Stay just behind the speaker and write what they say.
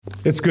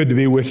It's good to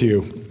be with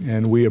you,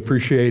 and we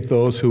appreciate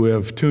those who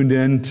have tuned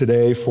in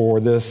today for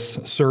this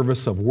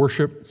service of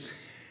worship.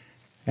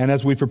 And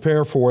as we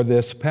prepare for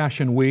this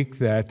Passion Week,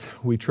 that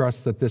we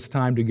trust that this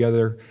time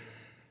together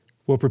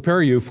will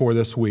prepare you for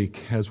this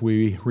week as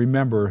we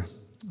remember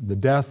the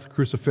death,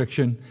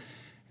 crucifixion,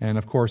 and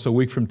of course, a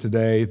week from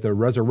today, the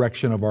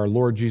resurrection of our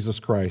Lord Jesus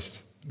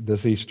Christ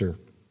this Easter.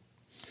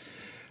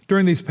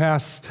 During these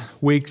past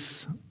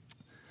weeks,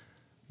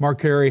 Mark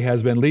Carey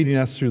has been leading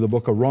us through the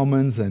book of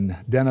Romans, and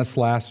Dennis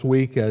last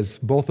week, as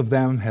both of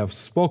them have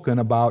spoken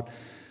about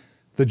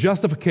the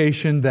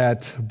justification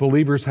that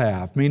believers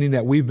have, meaning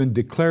that we've been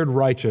declared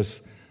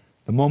righteous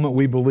the moment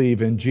we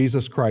believe in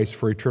Jesus Christ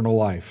for eternal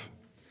life.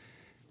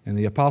 And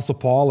the Apostle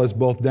Paul, as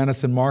both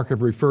Dennis and Mark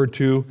have referred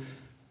to,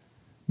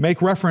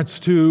 make reference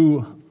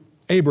to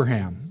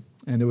Abraham.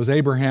 And it was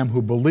Abraham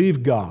who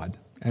believed God,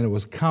 and it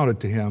was counted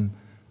to him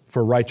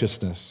for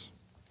righteousness.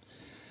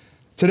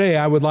 Today,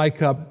 I would like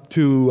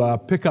to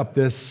pick up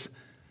this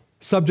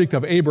subject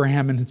of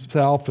Abraham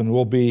himself, and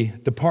we'll be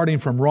departing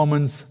from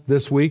Romans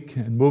this week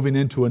and moving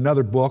into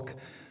another book,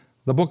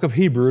 the book of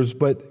Hebrews,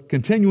 but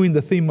continuing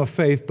the theme of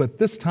faith, but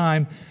this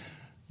time,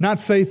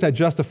 not faith that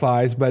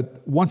justifies,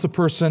 but once a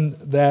person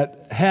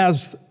that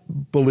has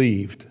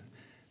believed,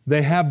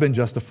 they have been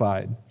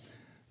justified.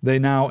 They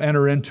now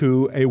enter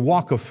into a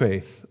walk of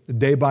faith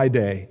day by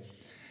day.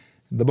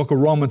 The book of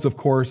Romans, of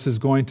course, is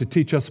going to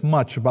teach us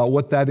much about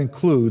what that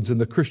includes in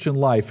the Christian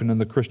life and in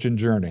the Christian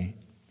journey.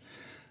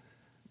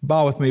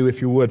 Bow with me,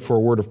 if you would, for a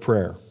word of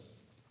prayer.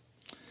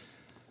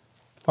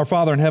 Our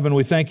Father in heaven,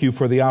 we thank you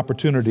for the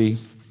opportunity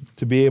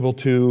to be able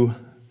to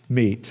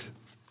meet.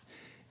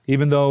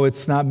 Even though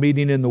it's not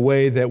meeting in the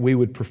way that we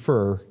would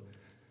prefer,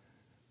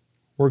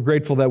 we're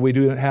grateful that we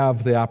do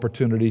have the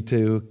opportunity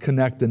to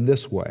connect in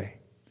this way.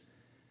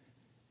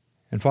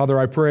 And Father,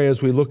 I pray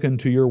as we look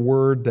into your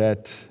word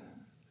that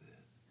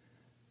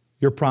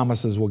your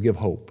promises will give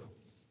hope.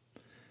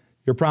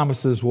 Your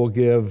promises will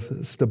give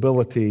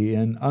stability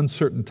in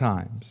uncertain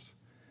times,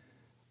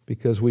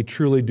 because we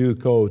truly do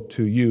go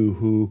to you,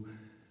 who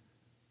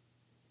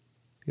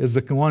is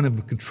the one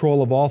in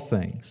control of all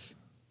things,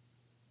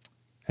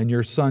 and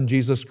your Son,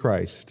 Jesus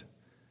Christ,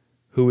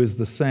 who is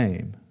the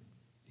same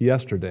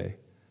yesterday,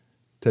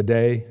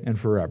 today, and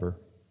forever.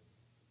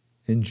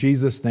 In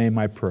Jesus' name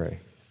I pray.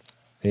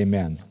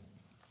 Amen.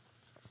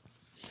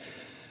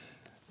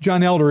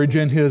 John Eldredge,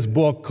 in his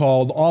book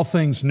called All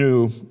Things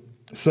New,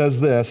 says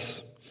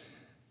this: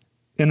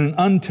 in an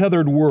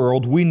untethered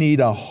world, we need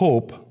a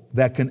hope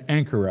that can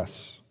anchor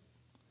us.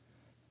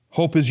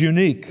 Hope is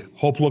unique.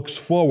 Hope looks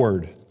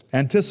forward,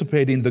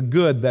 anticipating the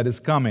good that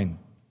is coming.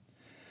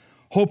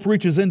 Hope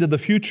reaches into the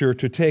future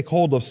to take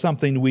hold of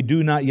something we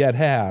do not yet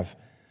have,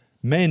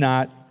 may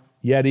not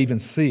yet even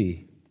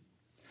see.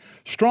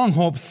 Strong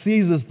hope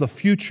seizes the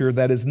future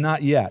that is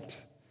not yet.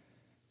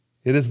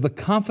 It is the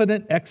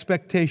confident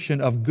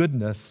expectation of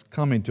goodness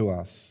coming to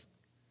us.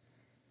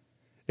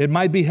 It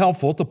might be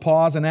helpful to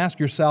pause and ask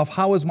yourself,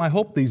 how is my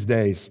hope these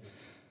days?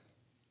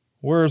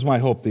 Where is my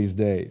hope these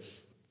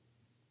days?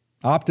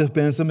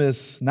 Optimism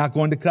is not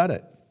going to cut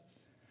it.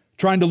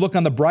 Trying to look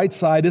on the bright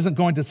side isn't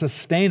going to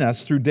sustain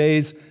us through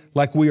days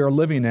like we are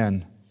living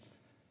in.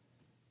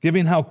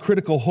 Given how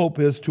critical hope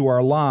is to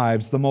our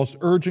lives, the most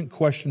urgent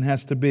question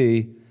has to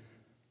be,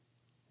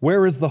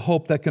 where is the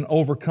hope that can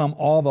overcome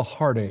all the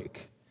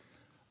heartache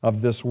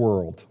of this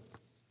world?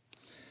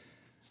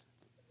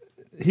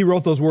 He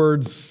wrote those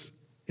words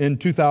in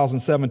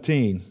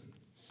 2017,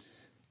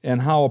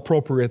 and how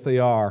appropriate they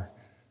are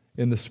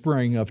in the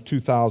spring of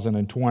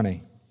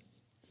 2020.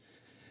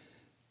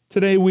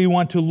 Today we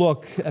want to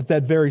look at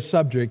that very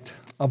subject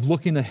of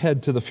looking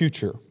ahead to the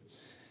future.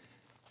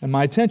 And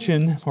my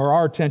attention, or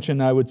our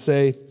attention, I would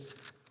say,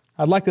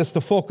 I'd like us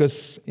to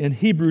focus in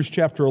Hebrews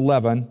chapter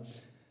 11.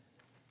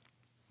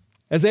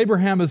 As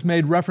Abraham is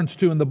made reference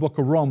to in the book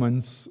of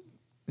Romans,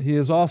 he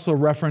is also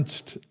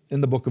referenced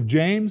in the book of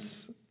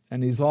James,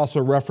 and he's also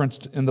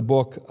referenced in the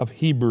book of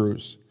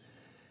Hebrews.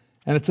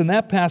 And it's in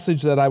that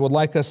passage that I would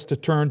like us to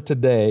turn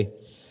today.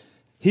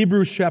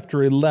 Hebrews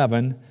chapter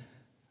 11,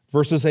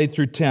 verses 8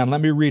 through 10. Let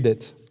me read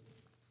it.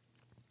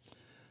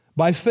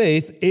 By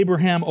faith,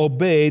 Abraham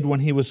obeyed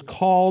when he was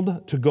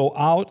called to go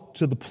out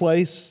to the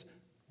place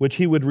which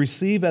he would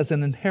receive as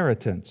an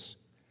inheritance.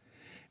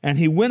 And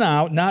he went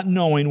out not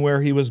knowing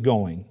where he was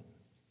going.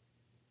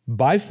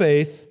 By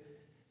faith,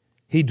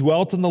 he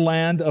dwelt in the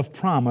land of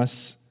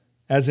promise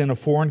as in a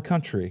foreign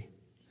country,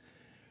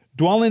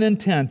 dwelling in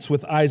tents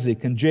with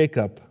Isaac and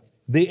Jacob,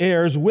 the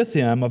heirs with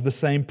him of the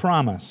same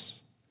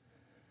promise.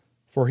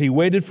 For he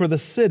waited for the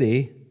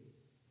city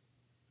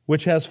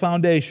which has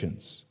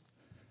foundations,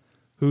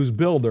 whose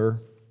builder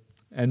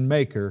and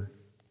maker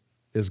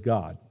is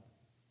God.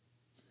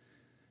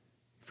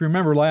 If you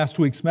remember last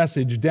week's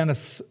message,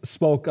 Dennis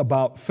spoke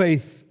about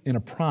faith in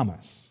a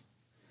promise.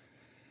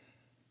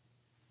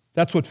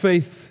 That's what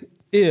faith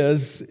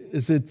is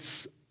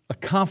it's a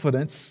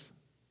confidence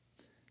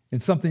in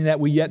something that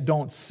we yet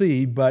don't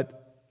see,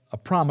 but a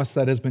promise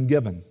that has been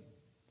given.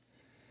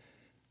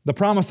 The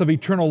promise of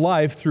eternal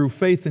life through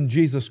faith in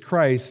Jesus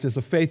Christ is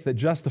a faith that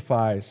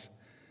justifies.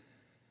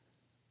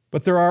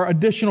 But there are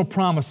additional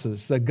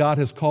promises that God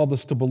has called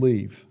us to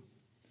believe.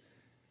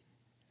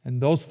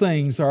 And those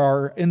things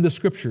are in the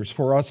Scriptures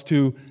for us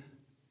to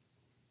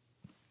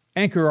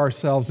anchor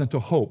ourselves into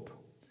hope,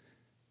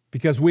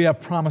 because we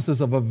have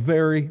promises of a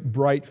very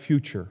bright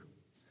future.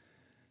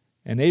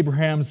 And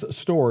Abraham's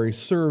story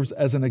serves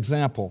as an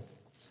example.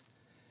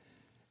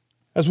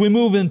 As we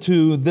move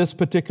into this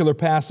particular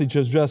passage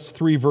of just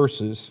 3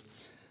 verses,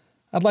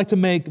 I'd like to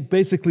make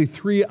basically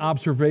 3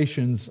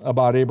 observations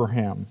about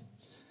Abraham.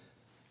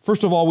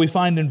 First of all, we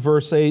find in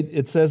verse 8,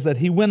 it says that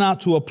he went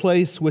out to a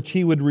place which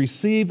he would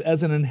receive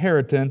as an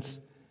inheritance,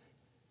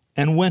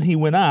 and when he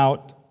went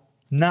out,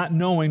 not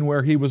knowing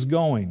where he was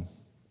going.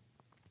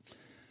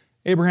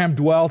 Abraham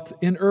dwelt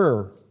in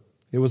Ur.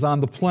 It was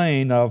on the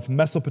plain of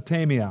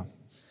Mesopotamia.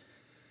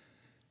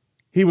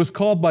 He was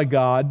called by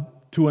God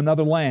to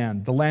another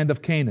land, the land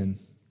of Canaan.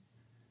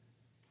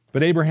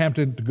 But Abraham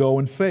did go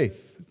in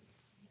faith. It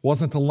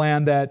wasn't a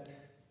land that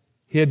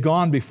he had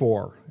gone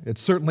before. It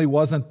certainly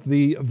wasn't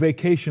the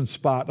vacation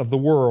spot of the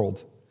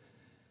world.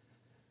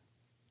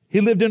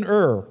 He lived in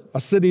Ur,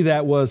 a city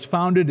that was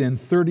founded in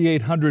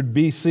 3800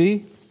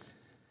 BC.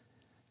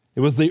 It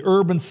was the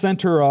urban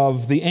center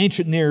of the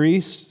ancient Near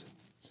East.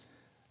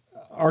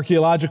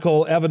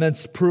 Archaeological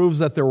evidence proves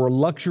that there were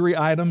luxury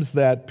items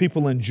that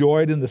people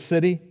enjoyed in the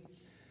city.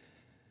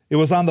 It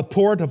was on the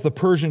port of the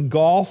Persian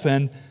Gulf,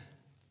 and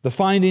the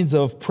findings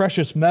of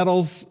precious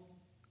metals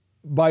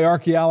by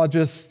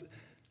archaeologists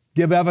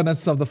give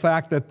evidence of the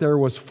fact that there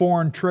was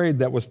foreign trade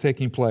that was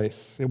taking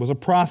place. It was a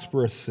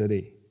prosperous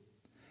city.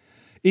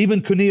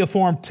 Even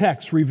cuneiform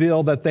texts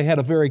reveal that they had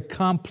a very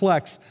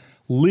complex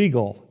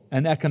legal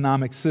and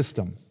economic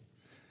system.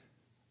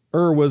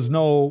 Ur was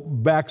no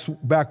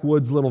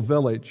backwoods little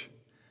village.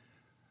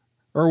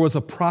 Ur was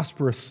a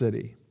prosperous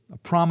city, a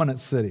prominent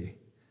city.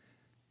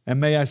 And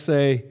may I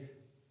say,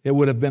 it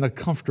would have been a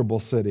comfortable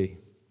city.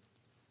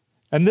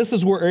 And this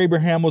is where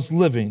Abraham was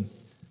living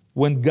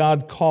when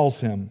God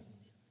calls him.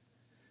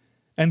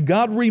 And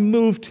God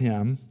removed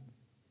him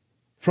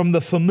from the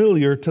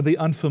familiar to the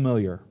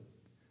unfamiliar.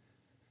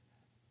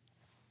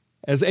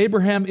 As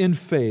Abraham in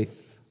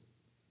faith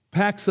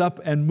packs up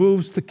and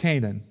moves to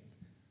Canaan,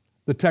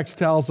 the text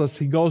tells us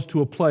he goes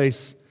to a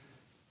place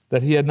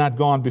that he had not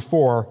gone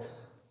before,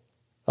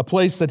 a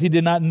place that he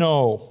did not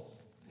know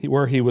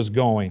where he was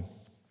going.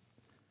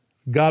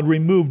 God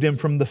removed him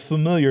from the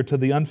familiar to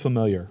the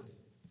unfamiliar.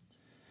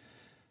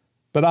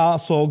 But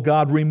also,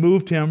 God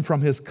removed him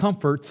from his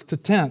comforts to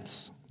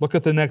tents. Look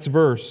at the next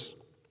verse.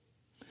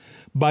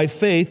 By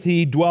faith,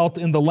 he dwelt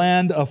in the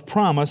land of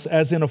promise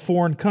as in a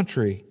foreign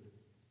country,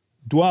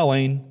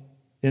 dwelling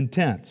in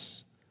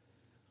tents,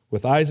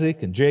 with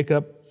Isaac and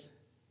Jacob,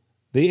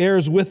 the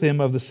heirs with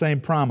him of the same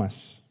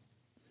promise.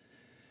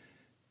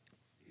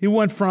 He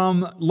went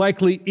from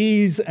likely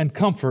ease and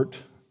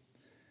comfort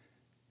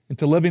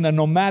into living a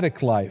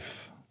nomadic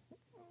life,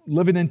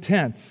 living in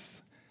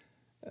tents,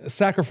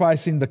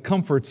 sacrificing the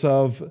comforts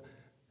of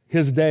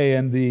his day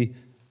and the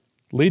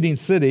leading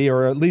city,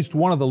 or at least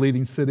one of the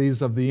leading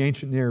cities of the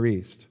ancient Near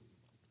East.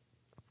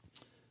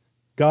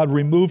 God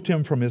removed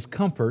him from his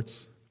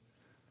comforts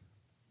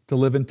to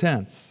live in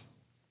tents.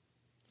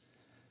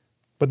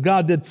 But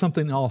God did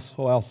something else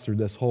through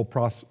this whole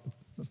process.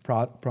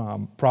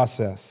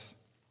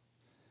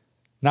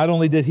 Not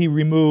only did he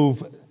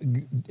remove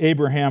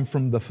Abraham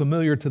from the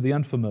familiar to the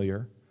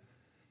unfamiliar,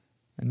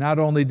 and not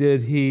only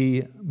did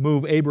he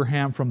move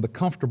Abraham from the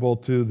comfortable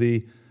to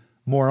the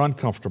more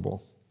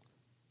uncomfortable,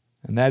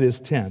 and that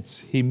is tents,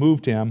 he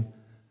moved him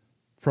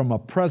from a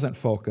present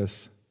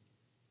focus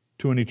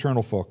to an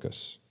eternal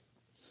focus.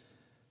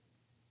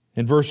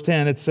 In verse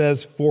 10 it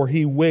says, "For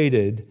he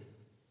waited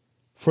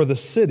for the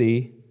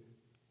city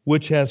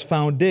which has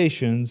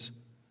foundations,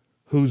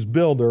 whose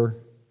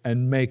builder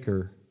and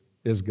maker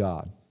is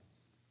God."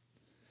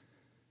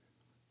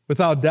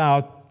 Without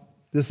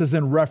doubt, this is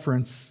in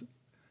reference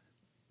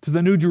to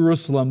the New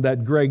Jerusalem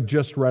that Greg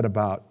just read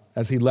about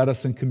as he led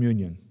us in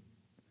communion.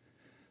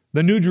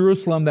 The New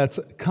Jerusalem that's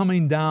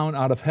coming down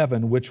out of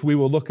heaven, which we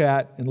will look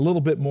at in a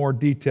little bit more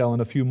detail in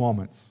a few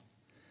moments.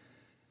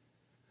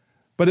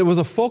 But it was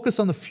a focus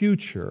on the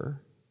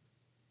future,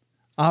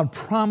 on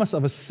promise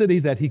of a city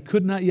that he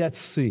could not yet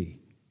see,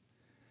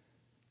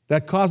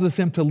 that causes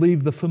him to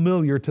leave the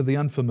familiar to the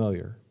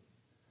unfamiliar,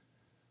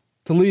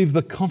 to leave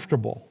the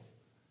comfortable,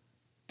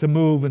 to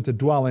move into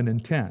dwelling in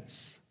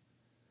tents,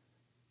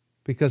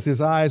 because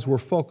his eyes were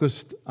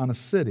focused on a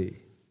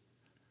city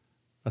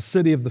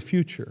of the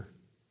future,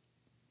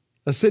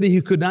 a city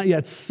he could not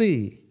yet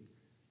see,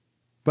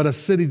 but a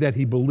city that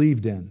he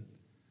believed in,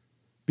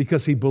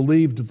 because he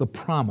believed the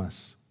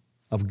promise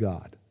of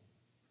God.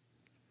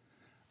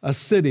 A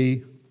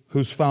city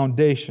whose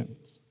foundation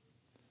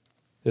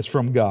is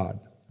from God,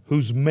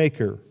 whose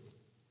maker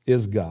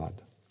is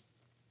God.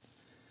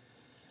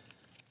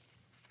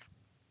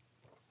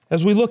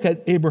 As we look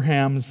at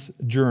Abraham's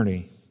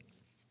journey,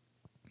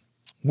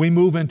 we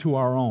move into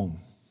our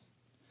own.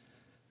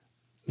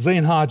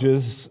 Zane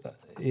Hodges,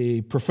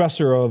 a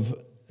professor of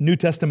New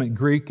Testament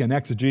Greek and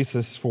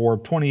exegesis for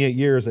 28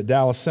 years at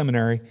Dallas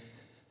Seminary,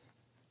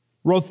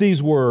 wrote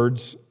these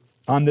words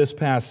on this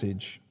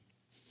passage: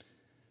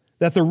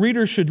 that the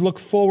reader should look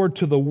forward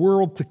to the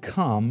world to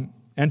come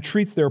and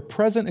treat their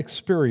present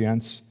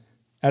experience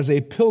as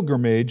a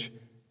pilgrimage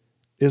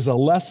is a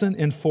lesson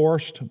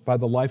enforced by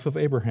the life of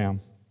Abraham.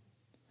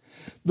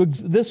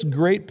 This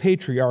great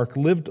patriarch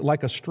lived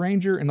like a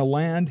stranger in a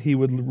land he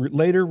would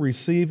later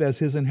receive as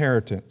his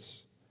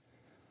inheritance.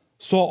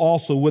 So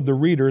also would the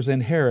readers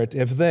inherit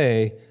if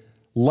they,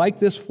 like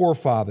this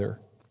forefather,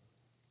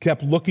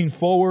 kept looking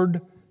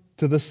forward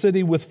to the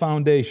city with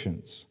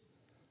foundations,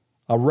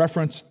 a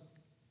reference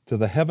to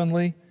the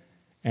heavenly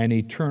and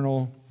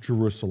eternal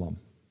Jerusalem.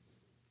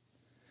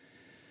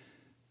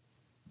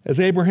 As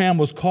Abraham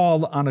was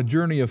called on a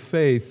journey of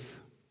faith,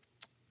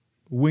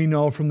 we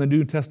know from the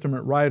New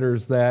Testament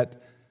writers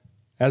that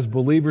as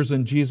believers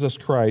in Jesus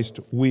Christ,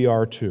 we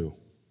are too.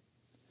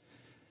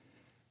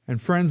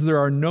 And friends, there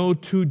are no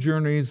two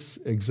journeys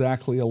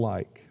exactly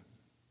alike.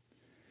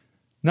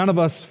 None of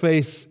us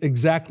face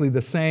exactly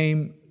the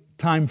same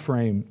time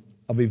frame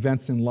of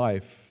events in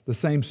life, the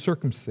same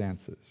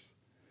circumstances.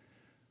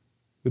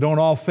 We don't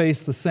all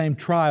face the same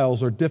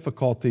trials or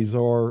difficulties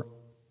or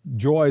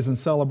joys and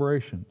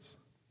celebrations.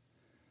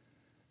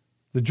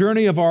 The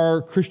journey of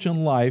our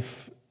Christian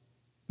life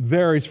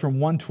varies from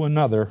one to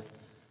another,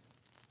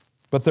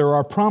 but there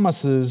are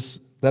promises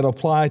that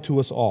apply to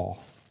us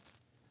all.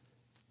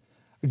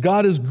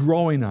 God is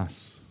growing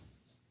us.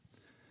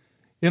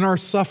 In our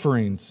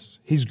sufferings,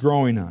 He's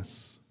growing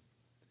us.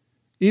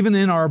 Even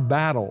in our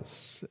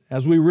battles,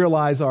 as we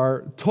realize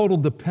our total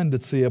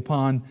dependency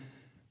upon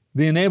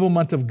the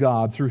enablement of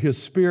God through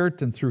His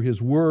Spirit and through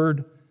His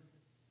Word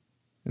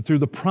and through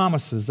the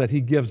promises that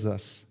He gives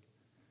us,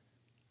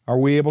 are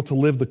we able to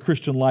live the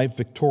Christian life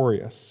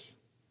victorious?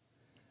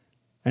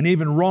 And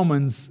even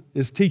Romans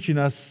is teaching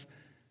us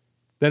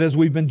that as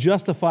we've been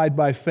justified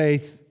by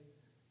faith,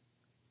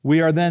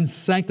 we are then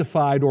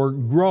sanctified or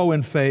grow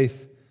in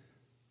faith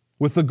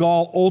with the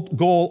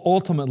goal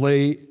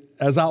ultimately,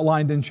 as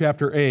outlined in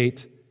chapter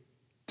 8,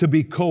 to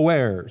be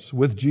co-heirs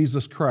with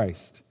Jesus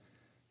Christ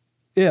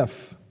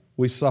if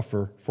we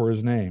suffer for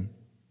His name.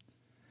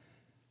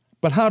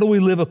 But how do we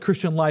live a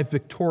Christian life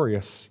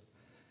victorious?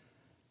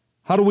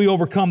 How do we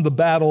overcome the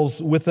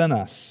battles within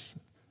us,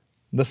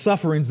 the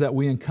sufferings that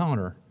we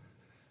encounter?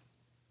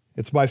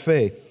 It's by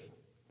faith.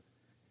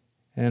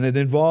 And it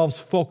involves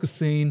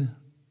focusing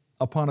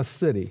upon a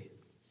city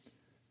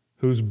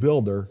whose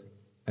builder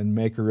and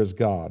maker is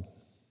God.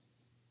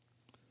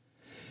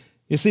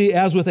 You see,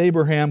 as with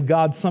Abraham,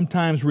 God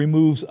sometimes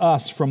removes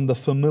us from the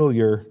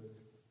familiar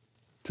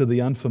to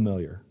the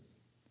unfamiliar.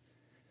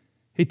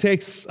 He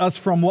takes us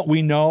from what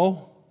we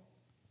know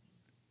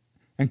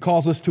and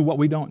calls us to what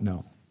we don't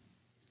know.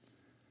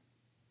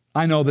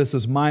 I know this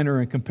is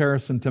minor in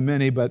comparison to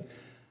many, but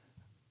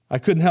I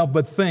couldn't help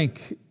but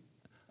think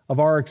of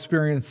our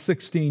experience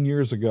 16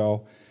 years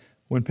ago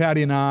when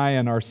Patty and I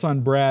and our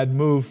son Brad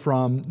moved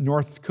from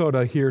North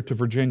Dakota here to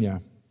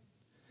Virginia.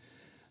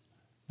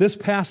 This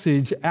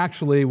passage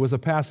actually was a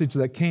passage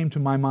that came to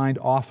my mind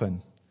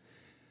often.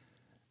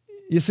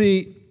 You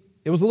see,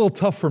 it was a little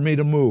tough for me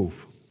to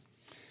move.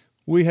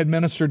 We had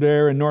ministered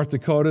there in North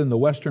Dakota in the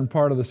western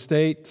part of the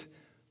state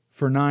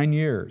for 9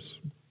 years.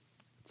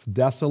 It's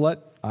desolate.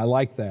 I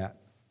like that.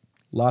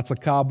 Lots of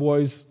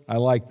cowboys. I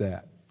like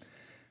that.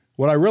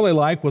 What I really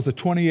liked was a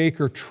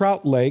 20-acre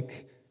trout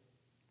lake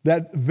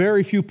that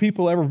very few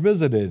people ever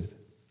visited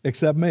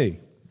except me.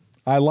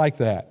 I like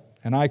that.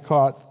 And I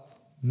caught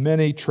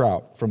many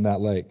trout from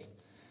that lake.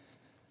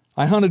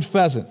 I hunted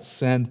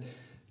pheasants and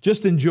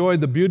just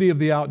enjoyed the beauty of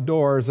the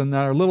outdoors. And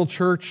our little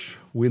church,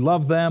 we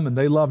loved them and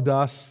they loved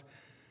us.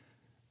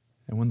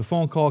 And when the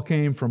phone call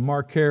came from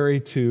Mark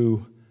Carey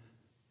to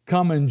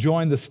come and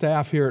join the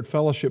staff here at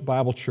Fellowship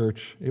Bible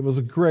Church, it was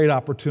a great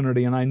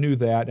opportunity, and I knew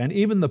that. And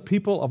even the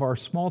people of our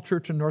small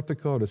church in North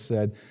Dakota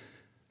said,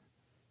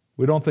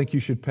 "We don't think you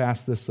should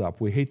pass this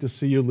up. We hate to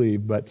see you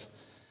leave, but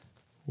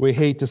we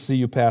hate to see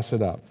you pass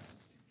it up."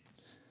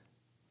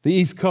 The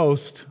East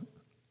Coast,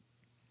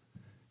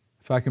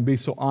 if I can be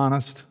so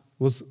honest,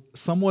 was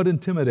somewhat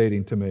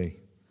intimidating to me.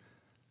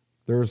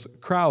 There's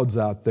crowds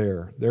out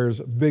there.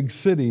 There's big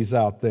cities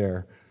out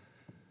there.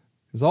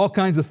 There's all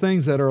kinds of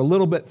things that are a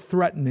little bit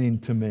threatening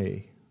to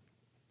me.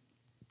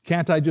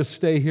 Can't I just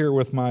stay here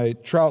with my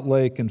trout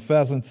lake and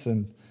pheasants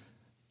and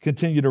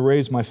continue to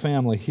raise my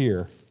family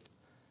here?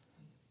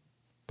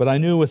 But I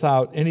knew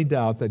without any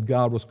doubt that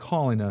God was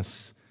calling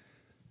us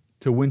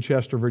to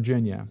Winchester,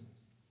 Virginia.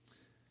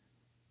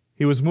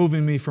 He was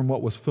moving me from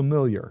what was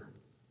familiar.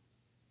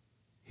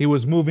 He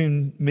was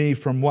moving me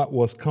from what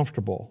was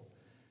comfortable.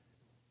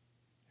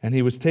 And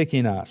He was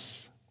taking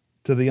us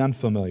to the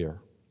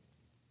unfamiliar.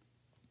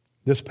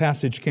 This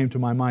passage came to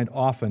my mind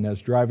often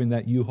as driving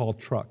that U-Haul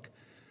truck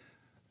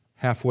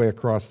halfway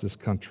across this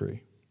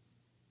country.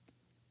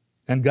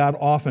 And God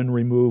often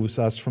removes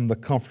us from the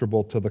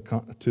comfortable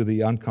to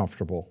the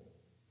uncomfortable.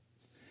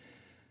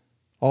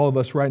 All of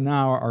us right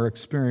now are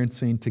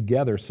experiencing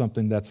together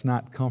something that's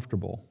not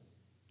comfortable.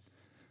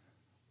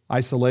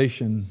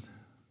 Isolation,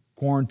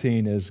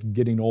 quarantine is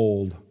getting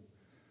old.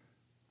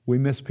 We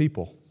miss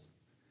people.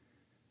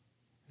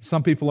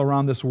 Some people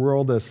around this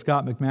world, as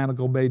Scott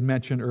McManigal made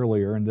mention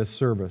earlier in this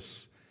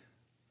service,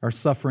 are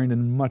suffering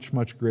in much,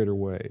 much greater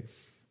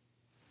ways.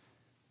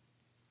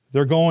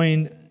 They're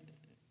going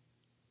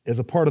as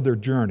a part of their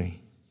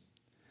journey.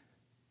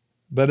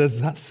 But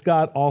as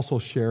Scott also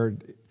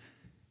shared,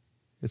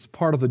 it's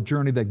part of the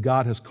journey that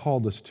God has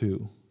called us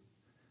to.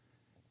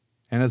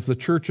 And as the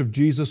Church of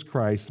Jesus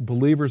Christ,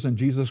 believers in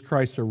Jesus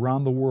Christ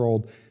around the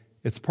world,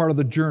 it's part of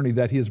the journey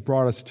that He has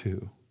brought us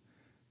to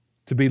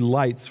be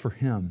lights for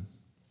Him.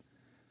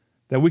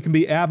 That we can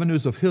be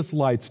avenues of His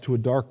lights to a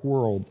dark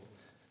world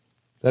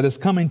that is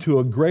coming to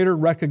a greater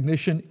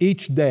recognition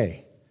each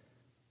day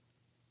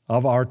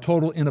of our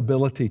total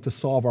inability to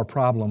solve our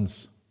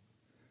problems.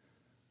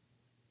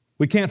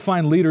 We can't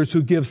find leaders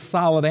who give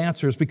solid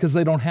answers because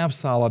they don't have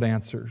solid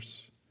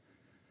answers.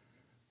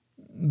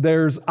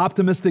 There's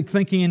optimistic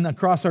thinking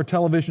across our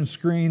television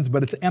screens,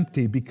 but it's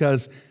empty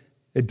because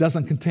it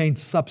doesn't contain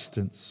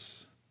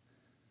substance.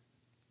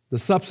 The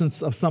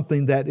substance of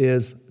something that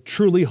is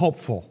truly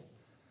hopeful.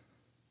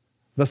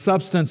 The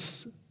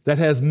substance that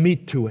has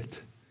meat to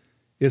it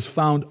is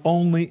found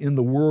only in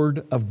the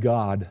Word of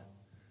God.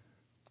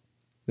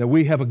 That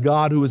we have a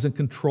God who is in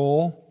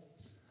control.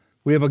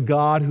 We have a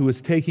God who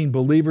is taking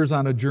believers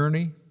on a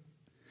journey.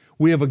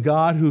 We have a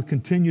God who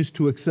continues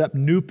to accept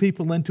new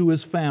people into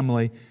His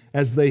family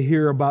as they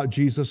hear about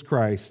Jesus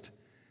Christ.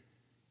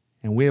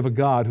 And we have a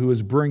God who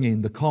is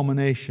bringing the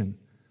culmination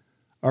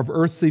of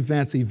earth's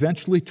events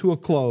eventually to a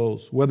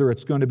close. Whether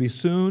it's going to be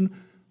soon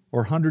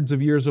or hundreds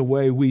of years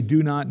away, we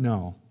do not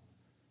know.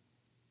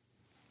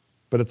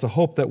 But it's a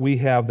hope that we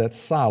have that's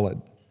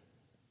solid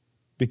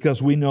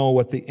because we know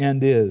what the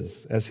end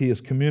is, as He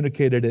has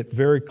communicated it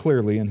very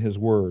clearly in His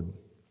Word.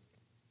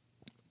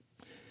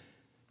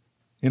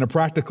 In a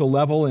practical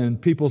level, in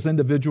people's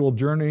individual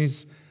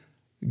journeys,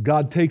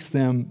 God takes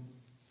them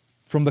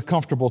from the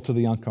comfortable to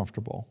the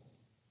uncomfortable.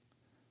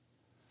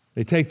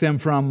 They take them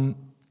from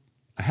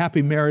a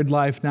happy married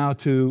life now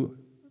to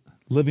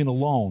living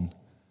alone.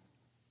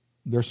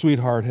 Their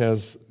sweetheart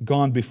has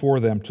gone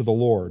before them to the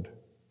Lord.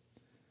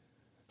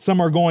 Some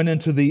are going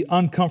into the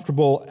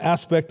uncomfortable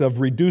aspect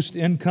of reduced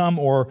income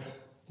or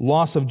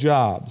loss of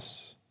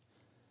jobs.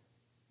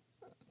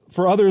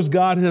 For others,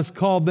 God has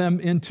called them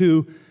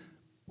into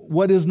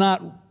what is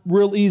not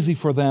real easy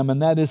for them,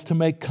 and that is to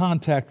make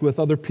contact with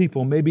other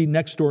people, maybe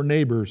next-door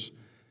neighbors,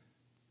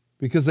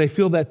 because they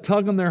feel that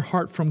tug in their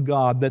heart from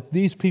God that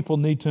these people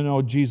need to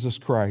know Jesus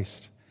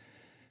Christ.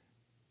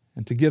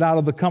 And to get out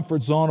of the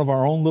comfort zone of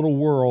our own little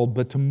world,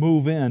 but to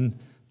move in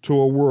to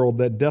a world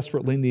that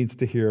desperately needs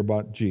to hear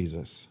about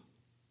Jesus.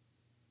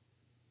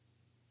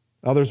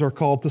 Others are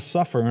called to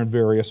suffer in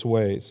various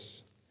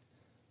ways.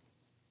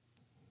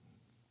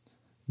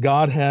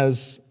 God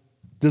has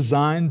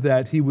designed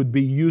that He would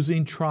be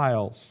using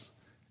trials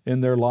in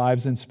their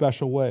lives in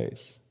special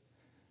ways.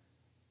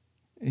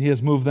 He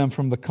has moved them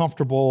from the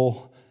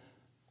comfortable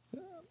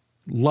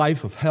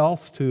life of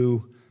health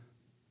to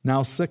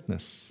now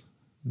sickness,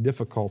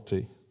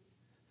 difficulty,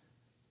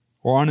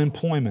 or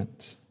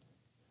unemployment.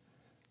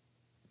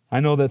 I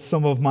know that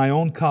some of my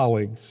own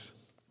colleagues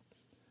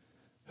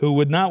who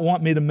would not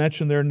want me to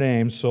mention their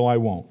names, so I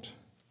won't.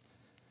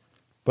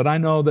 But I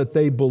know that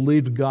they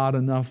believed God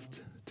enough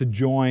to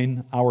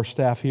join our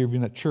staff here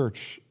even at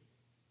church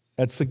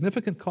at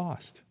significant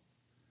cost.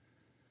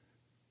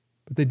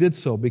 But they did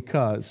so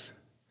because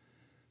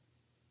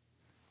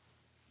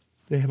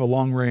they have a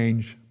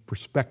long-range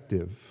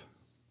perspective.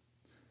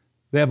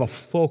 They have a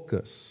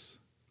focus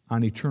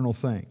on eternal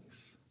things.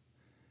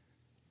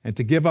 And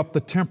to give up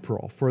the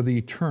temporal for the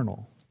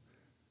eternal,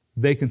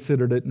 they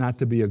considered it not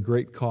to be a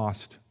great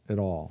cost at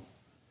all,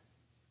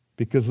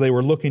 because they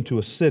were looking to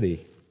a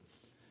city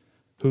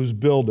whose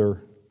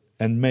builder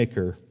and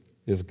maker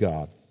is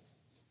God.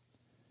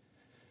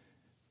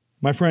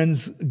 My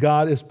friends,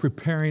 God is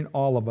preparing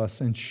all of us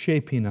and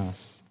shaping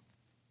us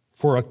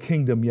for a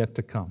kingdom yet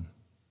to come.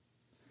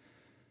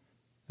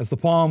 As the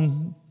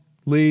palm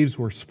leaves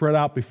were spread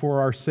out before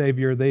our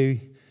Savior,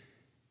 they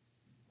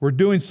were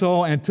doing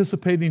so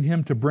anticipating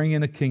Him to bring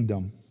in a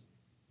kingdom.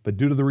 But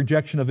due to the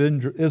rejection of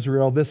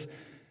Israel, this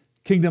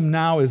kingdom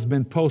now has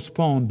been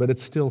postponed, but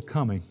it's still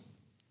coming.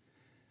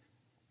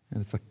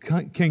 And it's a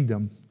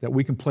kingdom that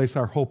we can place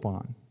our hope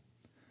on.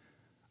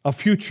 A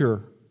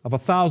future of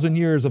 1,000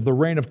 years of the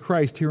reign of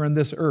Christ here on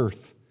this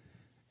earth,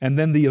 and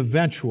then the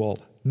eventual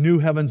new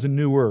heavens and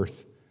new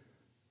earth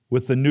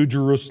with the new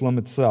Jerusalem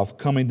itself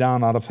coming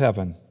down out of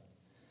heaven.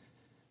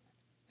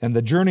 And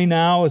the journey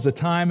now is a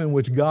time in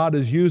which God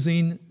is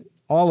using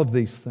all of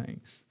these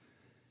things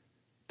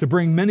to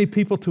bring many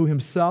people to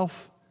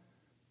Himself,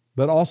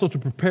 but also to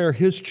prepare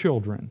His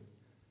children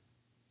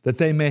that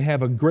they may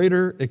have a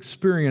greater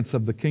experience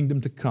of the kingdom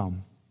to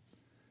come,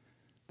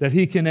 that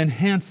He can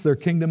enhance their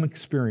kingdom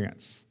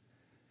experience.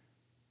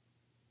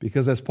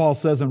 Because as Paul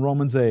says in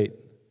Romans 8,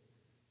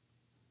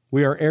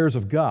 we are heirs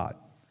of God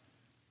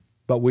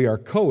but we are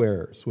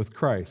co-heirs with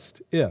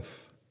Christ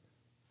if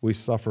we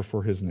suffer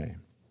for his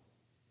name.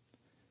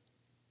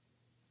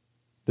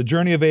 The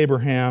journey of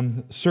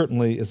Abraham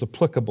certainly is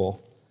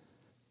applicable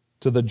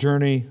to the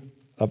journey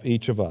of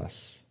each of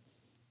us.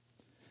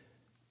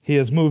 He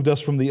has moved us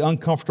from the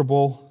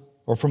uncomfortable,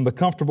 or from the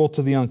comfortable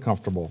to the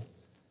uncomfortable,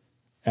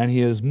 and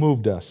he has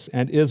moved us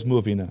and is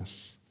moving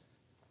us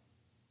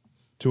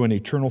to an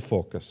eternal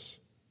focus.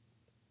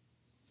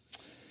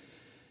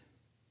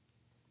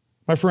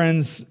 My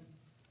friends,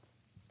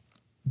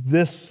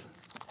 this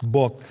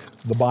book,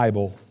 the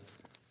Bible,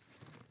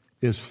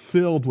 is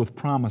filled with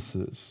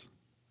promises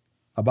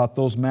about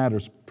those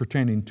matters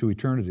pertaining to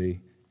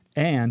eternity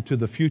and to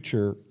the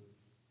future,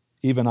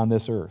 even on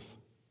this earth.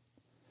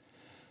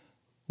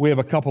 We have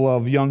a couple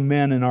of young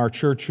men in our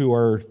church who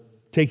are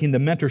taking the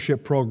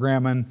mentorship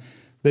program, and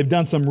they've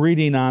done some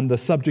reading on the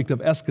subject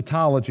of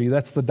eschatology.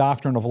 That's the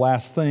doctrine of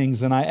last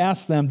things. And I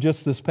asked them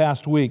just this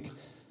past week,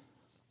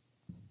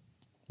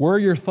 where are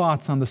your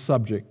thoughts on the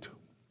subject?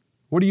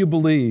 What do you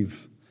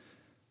believe?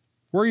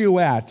 Where are you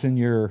at in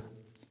your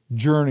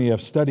journey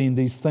of studying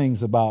these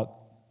things about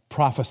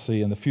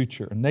prophecy in the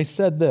future? And they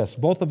said this,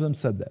 both of them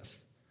said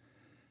this.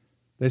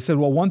 They said,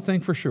 well, one thing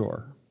for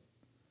sure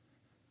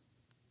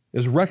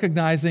is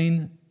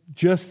recognizing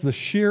just the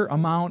sheer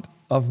amount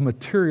of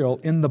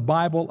material in the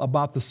Bible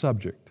about the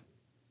subject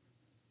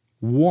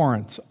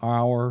warrants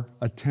our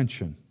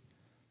attention,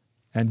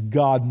 and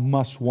God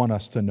must want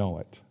us to know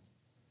it.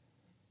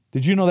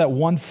 Did you know that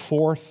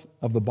 1/4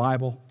 of the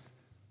Bible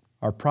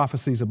are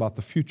prophecies about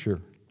the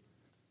future?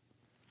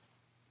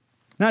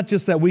 Not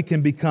just that we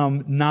can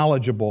become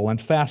knowledgeable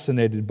and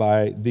fascinated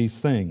by these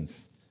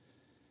things,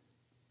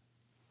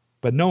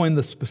 but knowing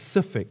the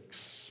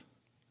specifics,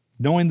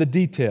 knowing the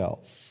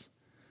details,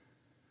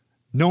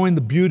 knowing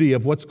the beauty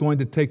of what's going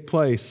to take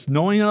place,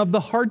 knowing of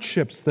the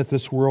hardships that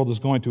this world is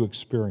going to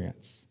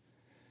experience.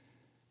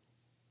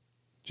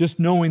 Just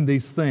knowing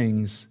these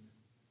things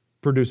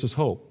produces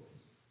hope.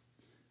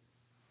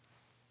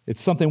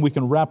 It's something we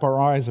can wrap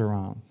our eyes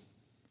around,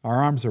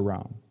 our arms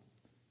around.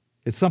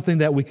 It's something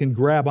that we can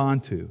grab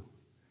onto.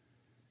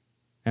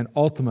 And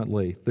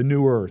ultimately, the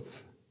new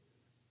earth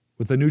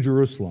with the new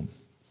Jerusalem,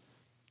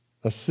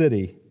 a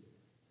city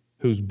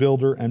whose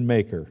builder and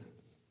maker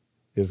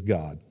is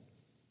God.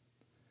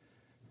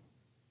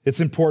 It's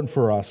important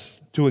for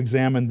us to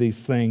examine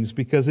these things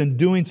because in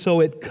doing so,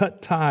 it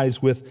cut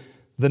ties with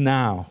the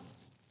now.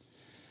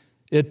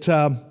 It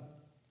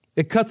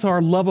cuts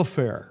our love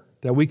affair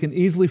that we can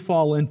easily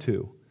fall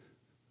into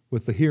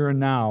with the here and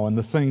now and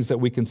the things that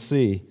we can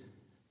see,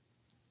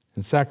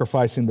 and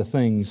sacrificing the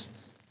things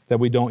that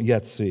we don't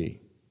yet see.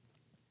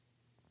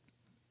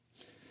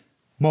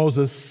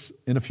 Moses,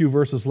 in a few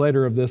verses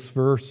later of this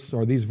verse,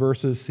 or these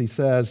verses, he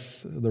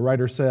says, the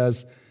writer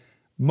says,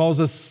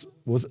 Moses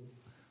was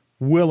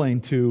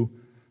willing to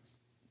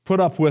put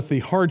up with the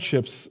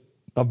hardships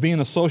of being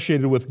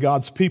associated with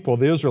God's people,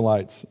 the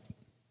Israelites.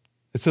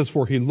 It says,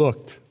 for he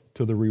looked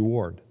to the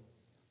reward.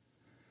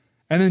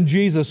 And then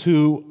Jesus,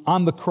 who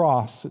on the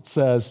cross, it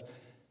says,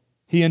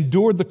 he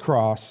endured the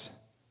cross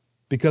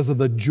because of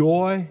the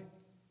joy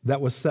that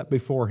was set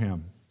before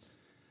him.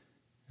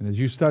 And as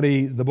you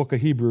study the book of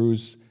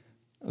Hebrews,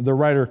 the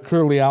writer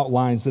clearly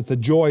outlines that the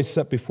joy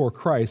set before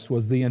Christ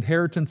was the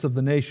inheritance of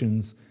the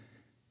nations.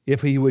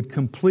 If he would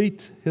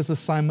complete his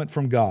assignment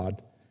from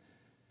God,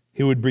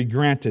 he would be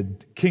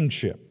granted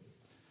kingship.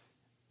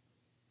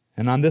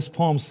 And on this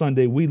Palm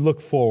Sunday, we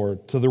look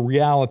forward to the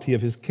reality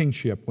of his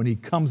kingship when he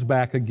comes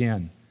back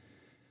again.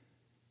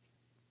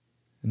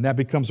 And that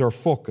becomes our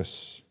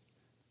focus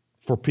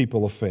for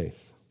people of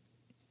faith.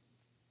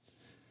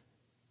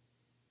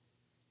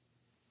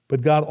 But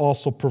God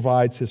also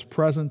provides his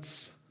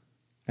presence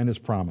and his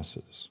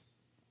promises.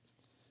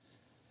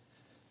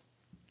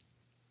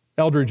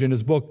 Eldridge, in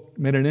his book,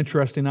 made an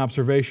interesting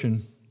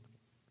observation.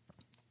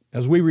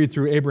 As we read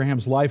through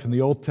Abraham's life in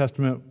the Old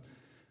Testament,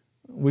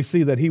 we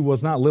see that he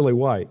was not lily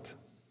white.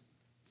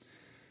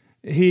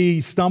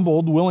 He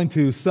stumbled, willing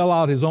to sell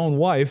out his own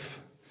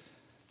wife.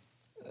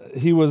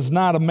 He was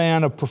not a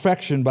man of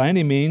perfection by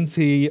any means.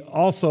 He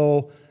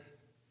also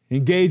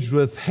engaged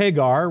with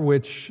Hagar,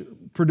 which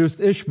produced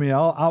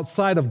Ishmael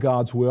outside of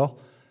God's will.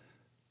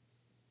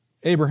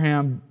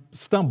 Abraham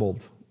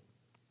stumbled.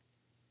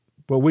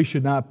 But we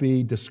should not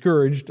be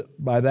discouraged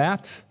by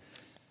that.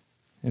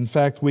 In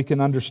fact, we can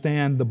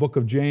understand the book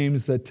of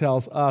James that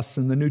tells us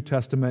in the New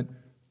Testament,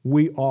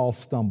 we all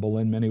stumble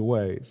in many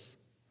ways.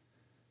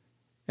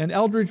 And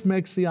Eldridge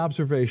makes the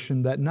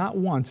observation that not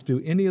once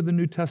do any of the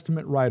New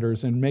Testament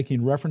writers, in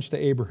making reference to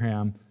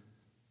Abraham,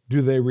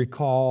 do they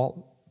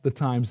recall the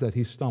times that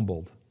he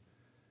stumbled.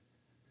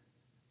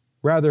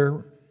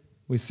 Rather,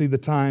 we see the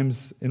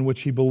times in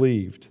which he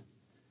believed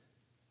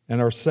and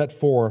are set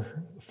forth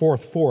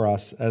for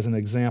us as an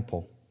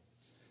example.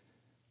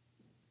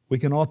 We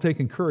can all take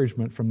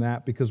encouragement from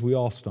that because we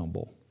all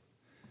stumble.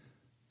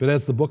 But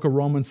as the book of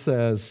Romans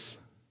says,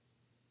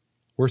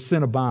 where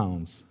sin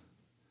abounds,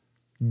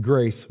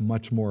 grace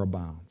much more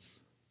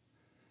abounds.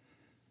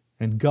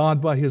 And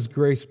God, by his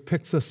grace,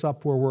 picks us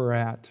up where we're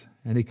at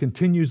And He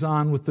continues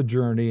on with the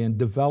journey and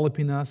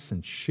developing us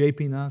and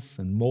shaping us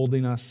and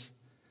molding us.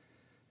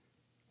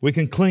 We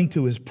can cling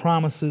to His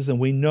promises, and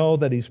we know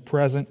that He's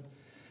present.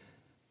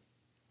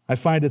 I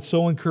find it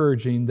so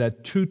encouraging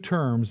that two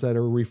terms that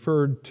are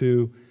referred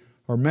to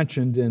or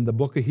mentioned in the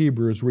book of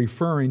Hebrews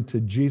referring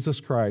to Jesus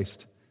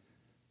Christ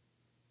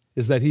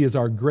is that He is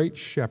our great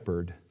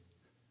shepherd,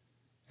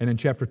 and in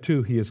chapter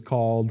 2 He is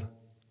called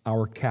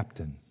our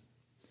captain.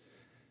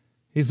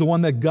 He's the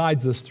one that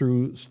guides us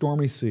through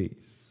stormy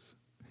seas.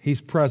 He's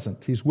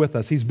present. He's with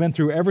us. He's been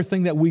through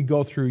everything that we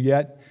go through,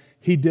 yet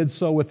He did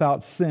so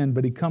without sin,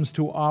 but He comes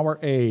to our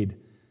aid,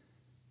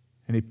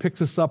 and He picks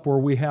us up where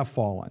we have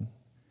fallen.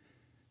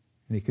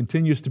 And He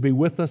continues to be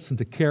with us and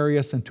to carry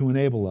us and to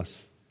enable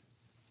us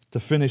to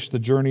finish the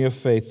journey of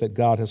faith that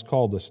God has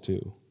called us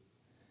to.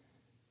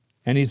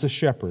 And He's a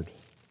shepherd.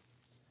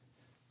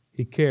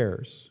 He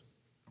cares.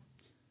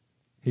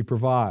 He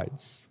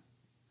provides.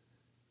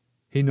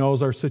 He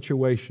knows our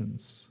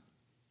situations.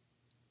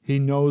 He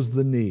knows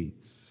the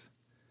needs.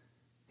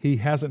 He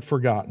hasn't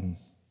forgotten.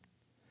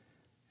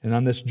 And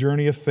on this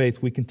journey of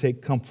faith, we can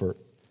take comfort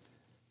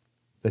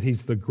that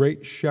He's the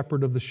great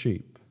shepherd of the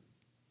sheep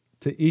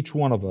to each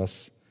one of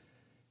us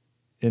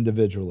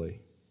individually.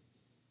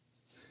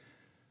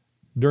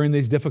 During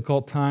these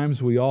difficult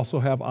times, we also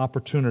have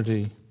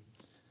opportunity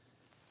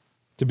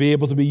to be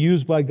able to be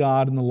used by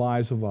God in the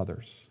lives of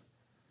others.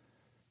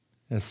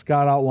 As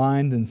Scott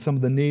outlined in some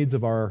of the needs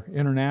of our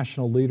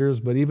international leaders,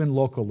 but even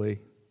locally,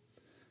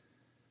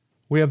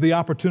 we have the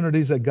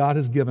opportunities that God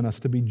has given us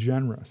to be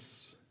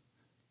generous,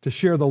 to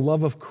share the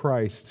love of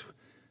Christ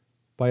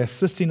by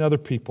assisting other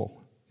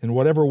people in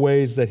whatever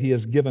ways that He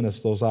has given us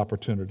those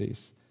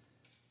opportunities.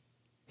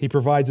 He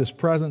provides His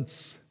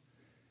presence.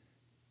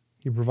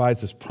 He provides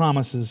His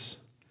promises.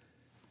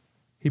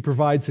 He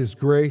provides His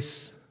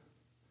grace.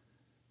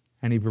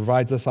 And He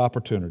provides us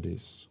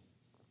opportunities.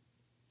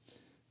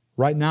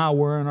 Right now,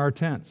 we're in our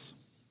tents.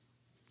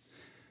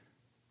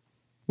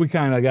 We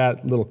kind of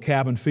got a little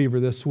cabin fever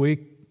this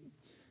week.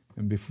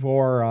 And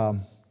before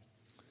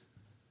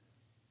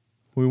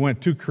we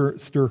went too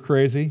stir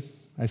crazy,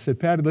 I said,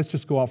 Patty, let's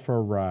just go out for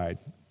a ride.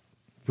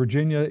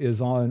 Virginia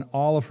is in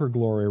all of her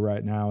glory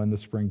right now in the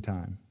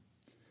springtime.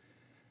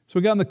 So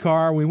we got in the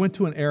car. We went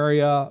to an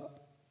area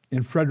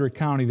in Frederick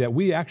County that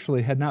we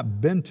actually had not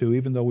been to,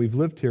 even though we've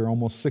lived here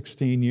almost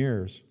 16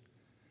 years.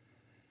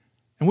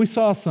 And we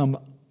saw some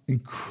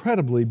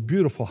incredibly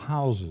beautiful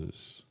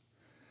houses,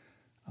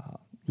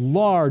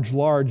 large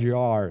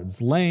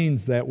yards,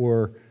 lanes that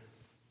were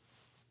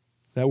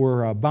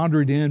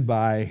boundaried in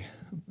by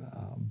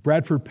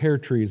Bradford pear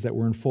trees that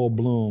were in full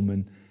bloom,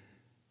 and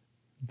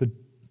the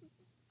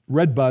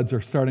red buds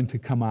are starting to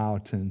come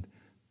out, and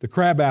the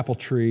crabapple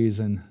trees,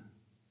 and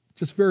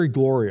just very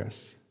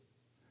glorious.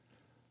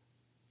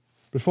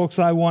 But folks,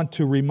 I want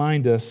to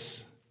remind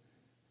us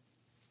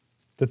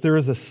that there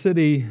is a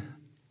city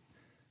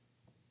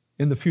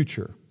in the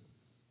future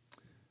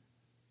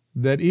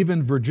that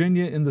even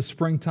Virginia in the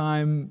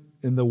springtime,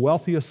 in the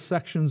wealthiest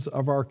sections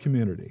of our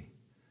community,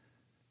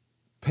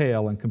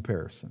 pale in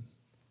comparison.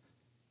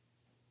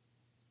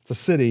 It's a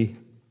city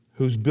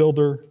whose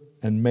builder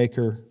and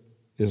maker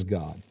is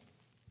God.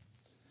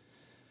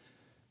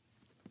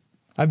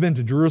 I've been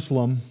to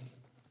Jerusalem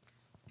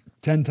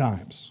 10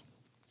 times.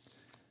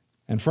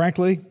 And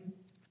frankly,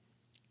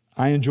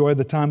 I enjoy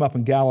the time up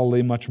in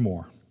Galilee much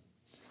more.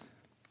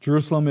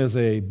 Jerusalem is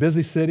a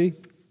busy city.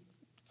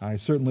 I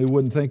certainly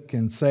wouldn't think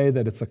and say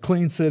that it's a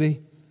clean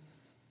city.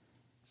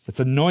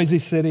 It's a noisy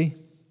city.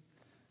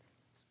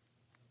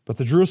 But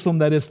the Jerusalem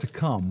that is to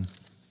come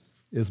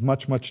is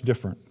much, much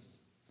different.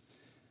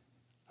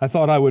 I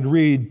thought I would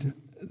read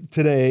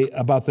today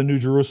about the New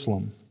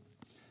Jerusalem.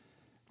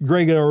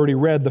 Greg had already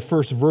read the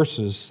first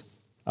verses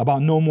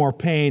about no more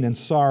pain and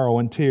sorrow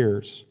and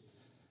tears.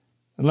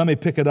 And let me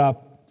pick it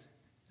up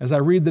as I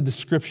read the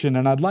description.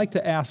 And I'd like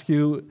to ask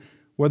you,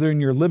 whether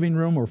in your living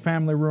room or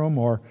family room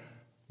or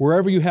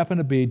wherever you happen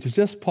to be, to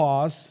just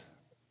pause,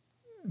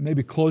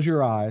 maybe close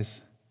your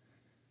eyes,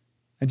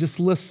 and just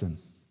listen.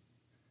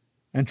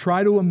 And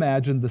try to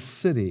imagine the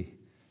city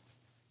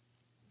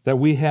that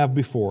we have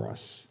before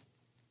us.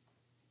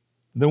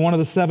 Then one of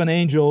the 7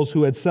 angels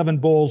who had 7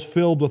 bowls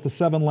filled with the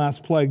 7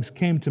 last plagues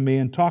came to me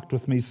and talked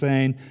with me,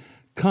 saying,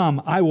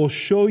 "Come, I will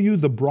show you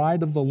the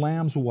bride of the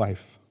Lamb's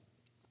wife."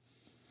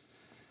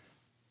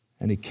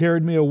 And he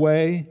carried me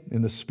away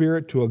in the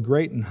Spirit to a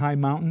great and high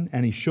mountain,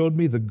 and he showed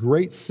me the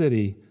great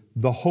city,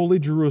 the holy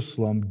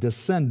Jerusalem,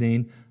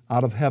 descending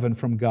out of heaven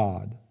from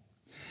God.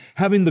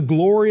 Having the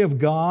glory of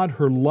God,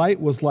 her light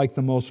was like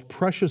the most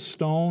precious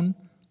stone,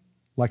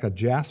 like a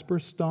jasper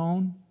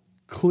stone,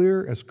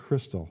 clear as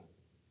crystal.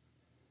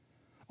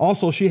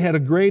 Also, she had a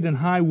great and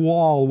high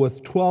wall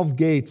with 12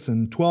 gates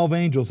and 12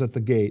 angels at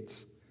the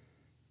gates,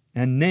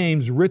 and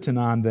names written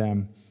on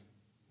them,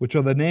 which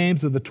are the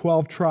names of the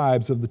 12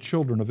 tribes of the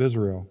children of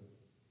Israel.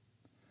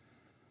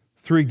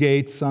 3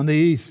 gates on the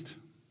east,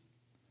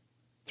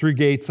 3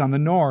 gates on the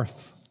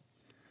north,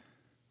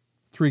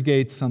 3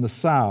 gates on the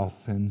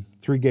south, and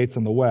 3 gates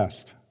on the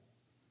west.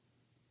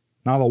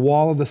 Now the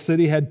wall of the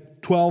city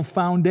had 12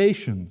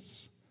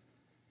 foundations,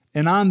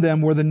 and on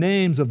them were the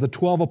names of the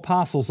 12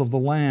 apostles of the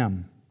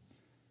Lamb.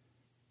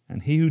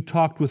 And he who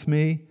talked with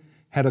me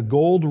had a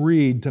gold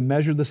reed to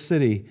measure the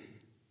city,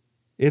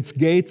 its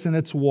gates and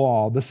its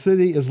wall. The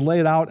city is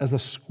laid out as a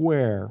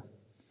square.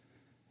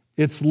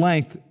 Its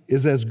length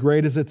is as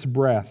great as its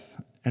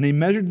breadth. And he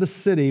measured the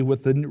city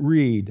with the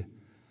reed,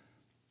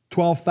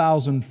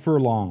 12,000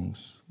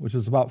 furlongs, which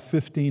is about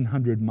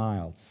 1,500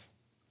 miles.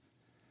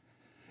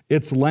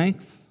 Its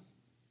length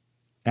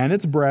and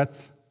its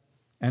breadth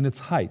and its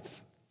height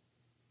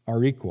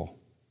are equal.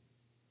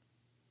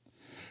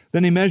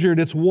 Then he measured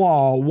its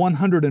wall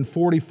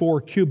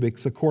 144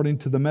 cubits according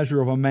to the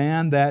measure of a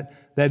man, that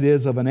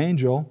is, of an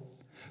angel.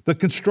 The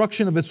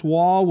construction of its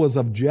wall was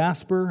of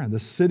jasper, and the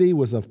city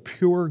was of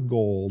pure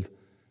gold,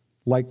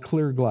 like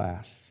clear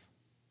glass.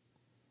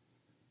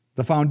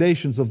 The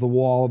foundations of the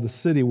wall of the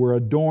city were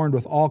adorned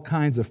with all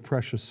kinds of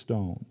precious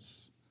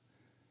stones.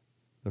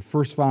 The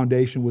first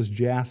foundation was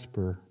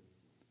jasper,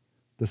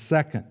 the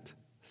second,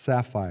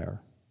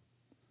 sapphire,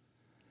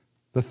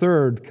 the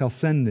third,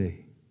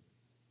 chalcedony,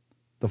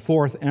 the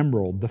fourth,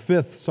 emerald, the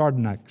fifth,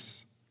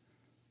 sardonyx,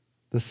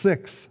 the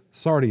sixth,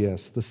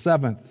 sardius, the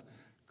seventh,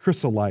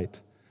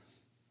 chrysolite,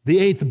 the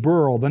eighth,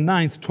 beryl, the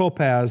ninth,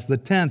 topaz, the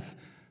 10th,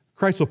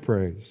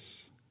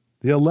 chrysoprase,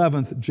 the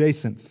 11th,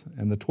 jacinth,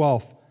 and the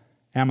 12th,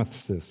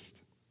 amethyst.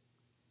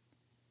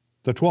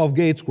 The 12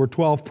 gates were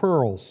 12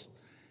 pearls.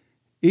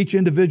 Each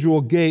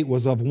individual gate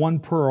was of one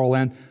pearl,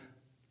 and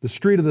the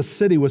street of the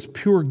city was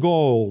pure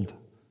gold,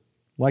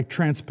 like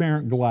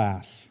transparent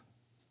glass.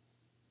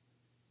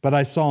 But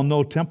I saw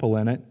no temple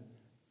in it,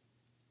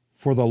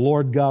 for the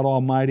Lord God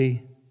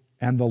Almighty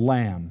and the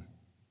Lamb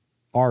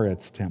are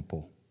its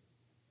temple.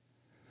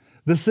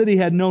 The city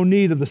had no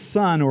need of the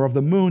sun or of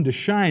the moon to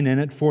shine in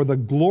it, for the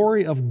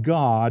glory of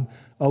God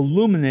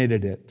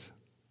illuminated it.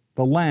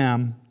 The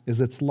Lamb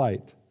is its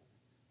light.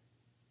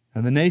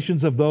 And the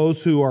nations of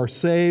those who are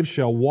saved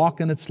shall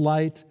walk in its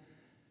light,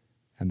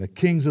 and the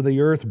kings of the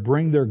earth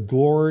bring their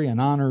glory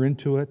and honor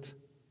into it.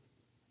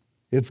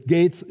 Its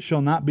gates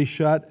shall not be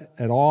shut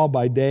at all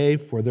by day,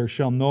 for there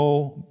shall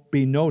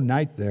be no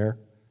night there.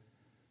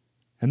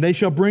 And they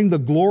shall bring the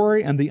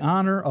glory and the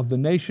honor of the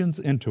nations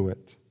into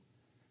it.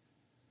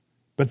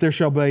 But there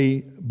shall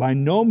be by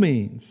no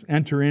means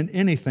enter in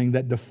anything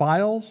that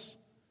defiles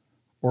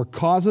or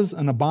causes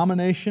an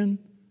abomination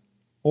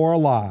or a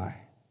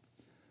lie,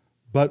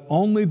 but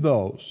only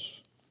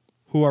those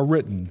who are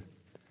written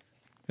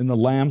in the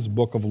Lamb's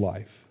book of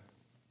life.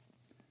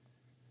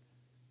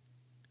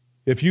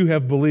 If you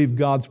have believed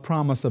God's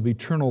promise of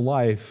eternal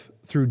life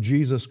through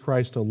Jesus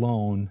Christ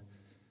alone,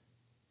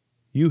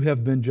 you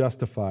have been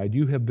justified.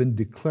 You have been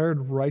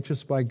declared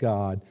righteous by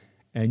God,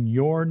 and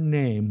your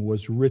name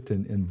was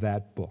written in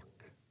that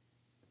book.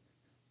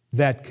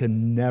 That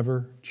can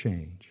never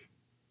change.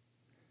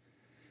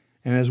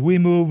 And as we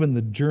move in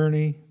the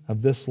journey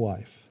of this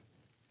life,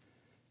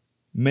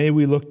 may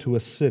we look to a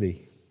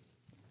city.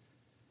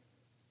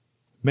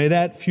 May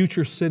that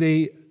future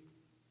city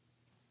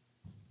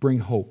bring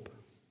hope,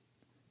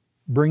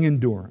 bring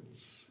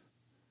endurance,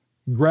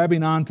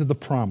 grabbing onto the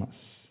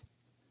promise.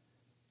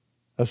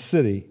 A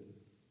city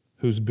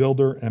whose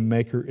builder and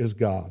maker is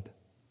God.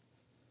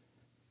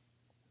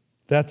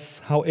 That's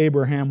how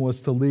Abraham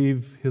was to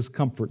leave his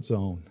comfort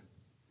zone.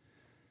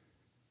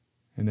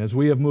 And as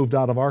we have moved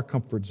out of our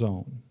comfort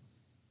zone,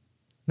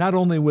 not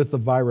only with the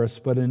virus,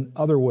 but in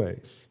other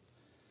ways,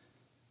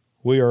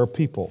 we are a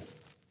people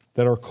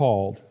that are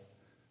called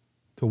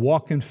to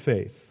walk in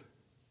faith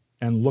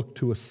and look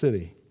to a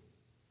city.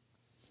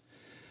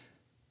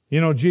 You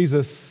know,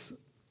 Jesus,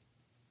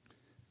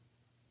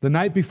 the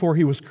night before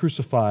he was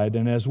crucified,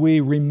 and as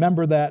we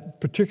remember that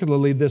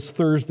particularly this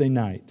Thursday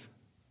night,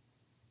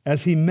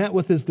 as he met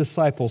with his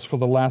disciples for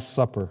the Last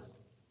Supper,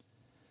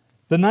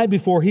 the night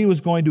before he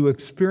was going to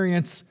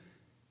experience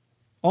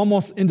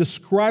almost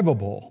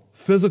indescribable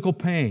physical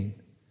pain,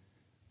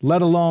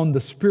 let alone the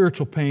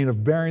spiritual pain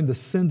of bearing the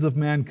sins of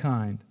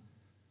mankind.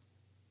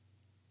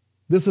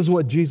 This is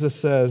what Jesus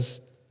says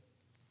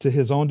to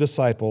his own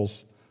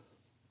disciples: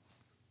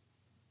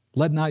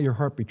 "Let not your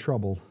heart be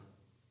troubled.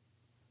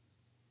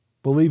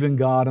 Believe in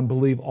God and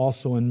believe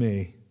also in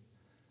me.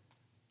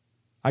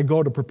 I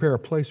go to prepare a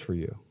place for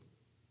you.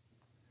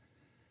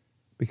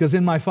 Because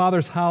in my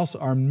Father's house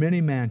are many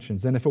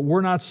mansions, and if it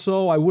were not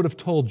so, I would have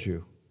told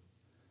you.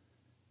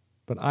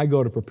 But I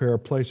go to prepare a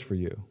place for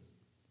you.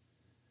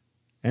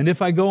 And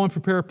if I go and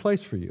prepare a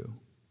place for you,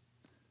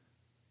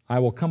 I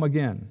will come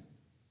again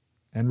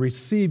and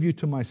receive you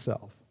to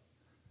myself,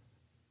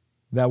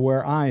 that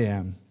where I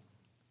am,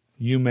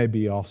 you may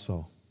be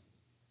also."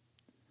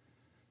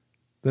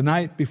 The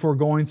night before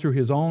going through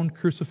his own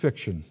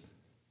crucifixion,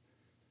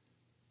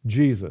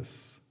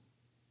 Jesus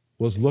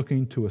was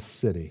looking to a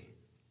city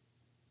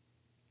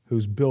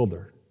whose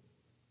builder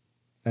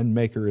and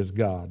maker is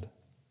God.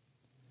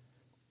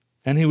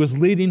 And he was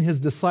leading his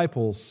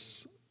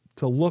disciples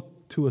to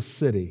look to a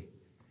city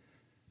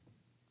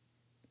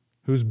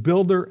whose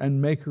builder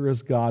and maker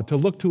is God, to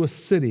look to a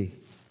city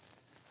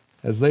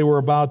as they were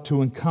about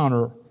to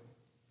encounter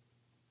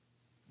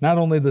not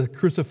only the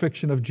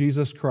crucifixion of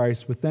Jesus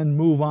Christ, but then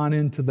move on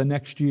into the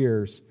next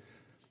years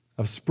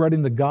of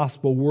spreading the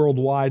gospel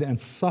worldwide and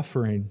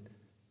suffering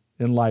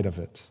in light of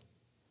it.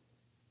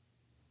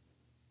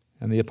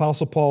 And the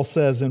Apostle Paul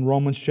says in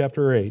Romans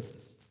chapter 8,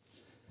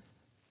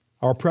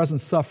 our present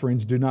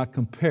sufferings do not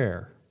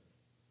compare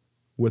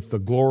with the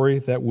glory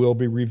that will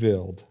be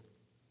revealed.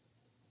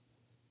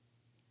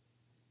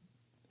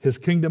 His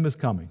kingdom is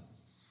coming.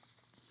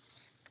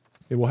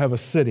 It will have a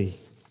city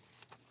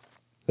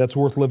that's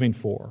worth living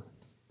for,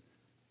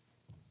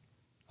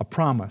 a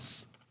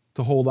promise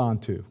to hold on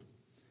to,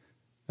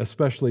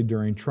 especially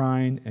during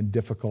trying and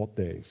difficult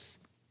days.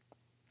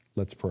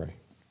 Let's pray.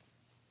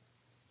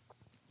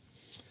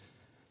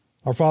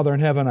 Our Father in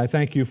heaven, I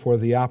thank you for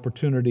the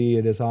opportunity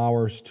it is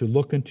ours to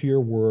look into your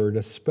word,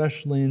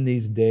 especially in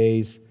these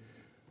days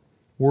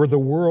where the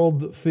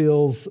world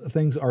feels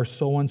things are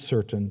so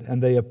uncertain,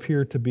 and they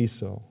appear to be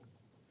so.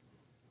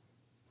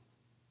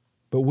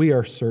 But we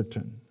are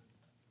certain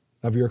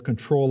of your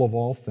control of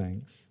all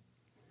things.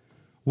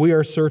 We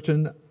are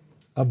certain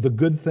of the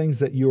good things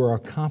that you are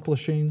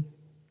accomplishing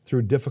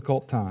through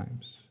difficult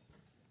times.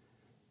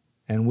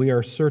 And we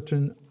are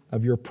certain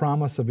of your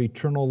promise of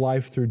eternal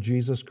life through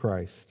Jesus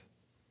Christ.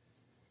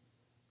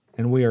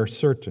 And we are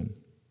certain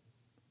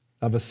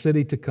of a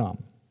city to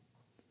come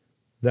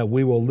that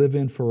we will live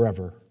in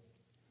forever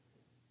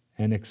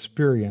and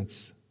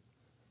experience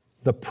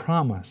the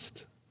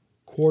promised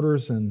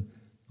quarters and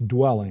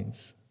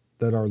dwellings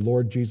that our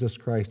Lord Jesus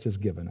Christ has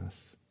given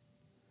us.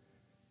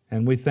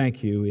 And we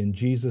thank you in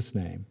Jesus'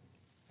 name.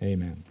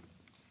 Amen.